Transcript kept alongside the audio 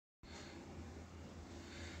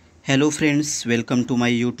Hello friends, welcome to my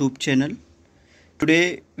YouTube channel.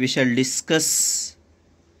 Today we shall discuss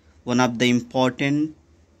one of the important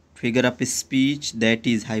figure of speech, that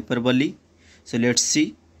is hyperbole. So let's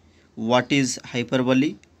see what is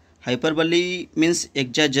hyperbole. Hyperbole means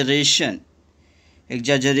exaggeration.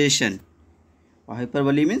 Exaggeration.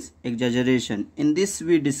 Hyperbole means exaggeration. In this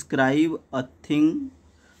we describe a thing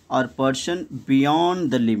or person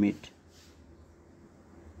beyond the limit.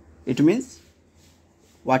 It means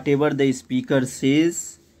whatever the speaker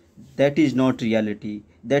says, that is not reality.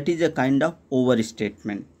 That is a kind of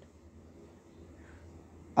overstatement,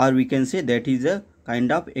 or we can say that is a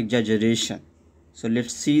kind of exaggeration. So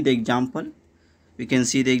let's see the example. We can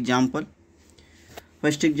see the example.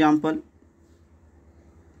 First example: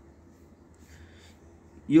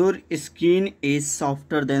 your skin is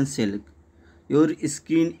softer than silk. Your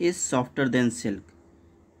skin is softer than silk.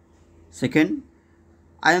 Second,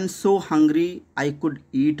 I am so hungry I could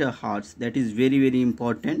eat a horse. That is very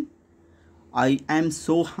important. I am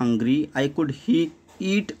so hungry I could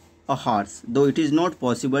eat a horse. Though it is not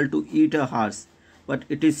possible to eat a horse, but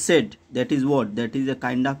it is said. That is what? That is a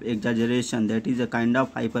kind of exaggeration. That is a kind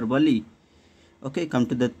of hyperbole. Okay, come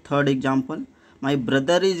to the third example. My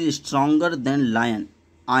brother is stronger than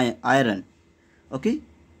iron. Okay,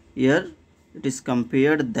 here it is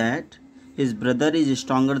compared that his brother is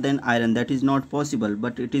stronger than iron. That is not possible,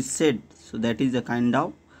 but it is said. So that is a kind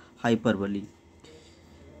of hyperbole.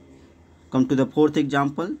 Come to the fourth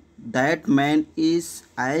example. That man is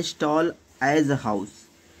as tall as a house.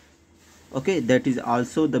 Okay, that is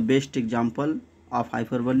also the best example of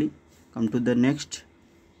hyperbole. Come to the next.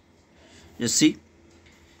 Just see.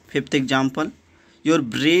 Fifth example. Your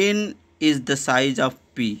brain is the size of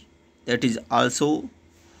pea. That is also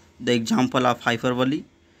the example of hyperbole.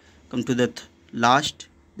 Come to the last.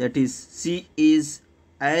 That is, she is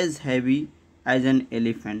as heavy as an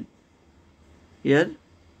elephant. Here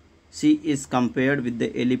she is compared with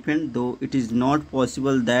the elephant, though it is not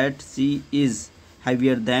possible that she is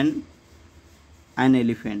heavier than an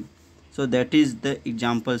elephant. So that is the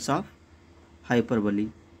examples of hyperbole.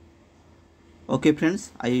 Okay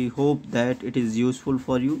friends, I hope that it is useful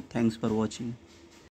for you. Thanks for watching.